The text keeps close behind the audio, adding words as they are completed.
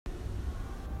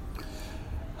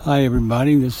Hi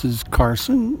everybody, this is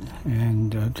Carson,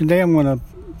 and today I'm going to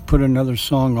put another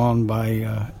song on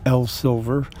by Elle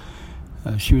Silver.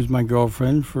 She was my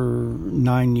girlfriend for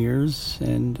 9 years,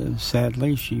 and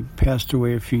sadly she passed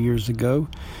away a few years ago.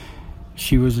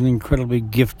 She was an incredibly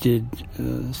gifted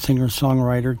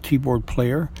singer-songwriter, keyboard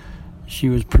player. She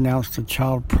was pronounced a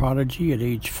child prodigy at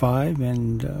age 5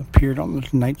 and appeared on the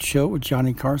Tonight Show with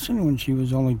Johnny Carson when she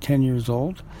was only 10 years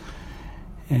old.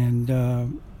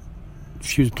 And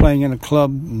she was playing in a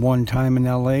club one time in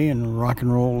L.A., and rock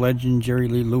and roll legend Jerry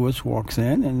Lee Lewis walks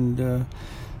in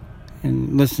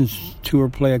and listens to her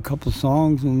play a couple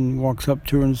songs and walks up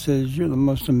to her and says, "You're the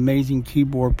most amazing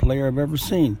keyboard player I've ever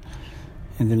seen."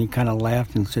 And then he kind of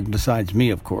laughed and said, "Besides me,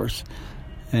 of course."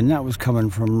 And that was coming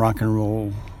from rock and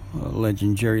roll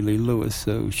legend Jerry Lee Lewis,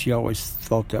 so she always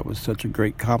thought that was such a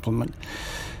great compliment.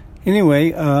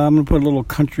 Anyway, I'm going to put a little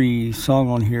country song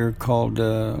on here called,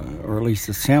 or at least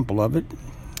a sample of it,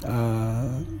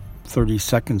 30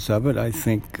 seconds of it. I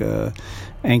think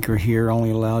Anchor here only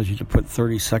allows you to put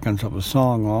 30 seconds of a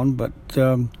song on, but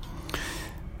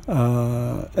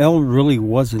Elle really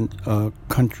wasn't a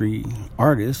country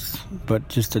artist, but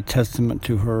just a testament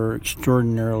to her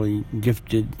extraordinarily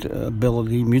gifted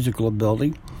musical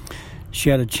ability. She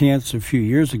had a chance a few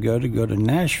years ago to go to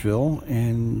Nashville,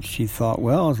 and she thought,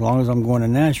 well, as long as I'm going to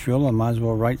Nashville, I might as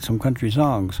well write some country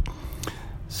songs.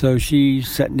 So she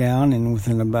sat down and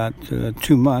within about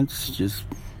 2 months just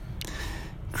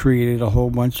created a whole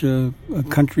bunch of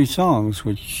country songs,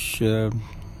 which after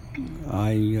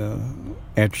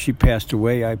she passed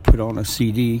away, I put on a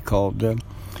CD called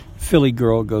Philly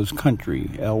Girl Goes Country.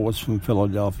 Elle was from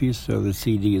Philadelphia, so the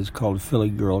CD is called Philly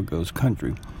Girl Goes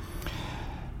Country.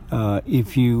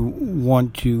 If you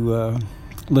want to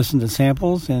listen to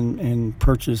samples and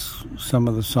purchase some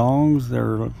of the songs,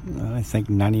 they're, I think,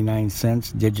 99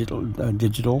 cents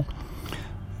digital.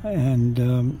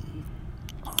 And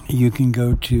you can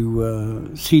go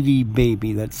to CD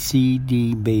Baby, that's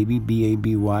cdbaby.com,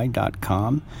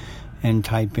 and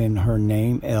type in her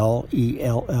name,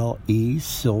 L-E-L-L-E,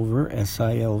 Silver,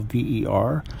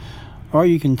 S-I-L-V-E-R. Or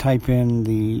you can type in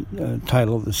the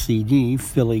title of the CD,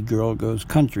 Philly Girl Goes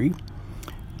Country.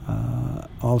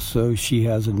 Also, she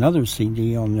has another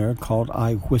CD on there called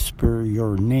I Whisper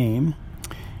Your Name.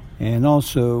 And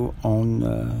also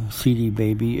on CD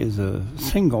Baby is a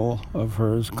single of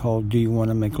hers called Do You Want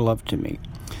to Make Love to Me?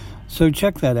 So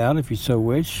check that out if you so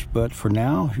wish. But for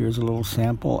now, here's a little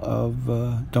sample of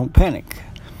Don't Panic.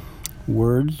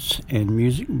 Words and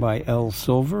music by Elle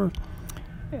Silver.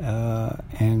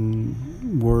 And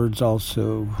words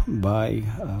also by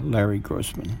Larry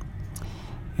Grossman.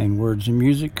 And words and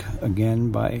music, again,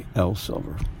 by Elle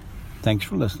Silver. Thanks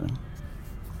for listening.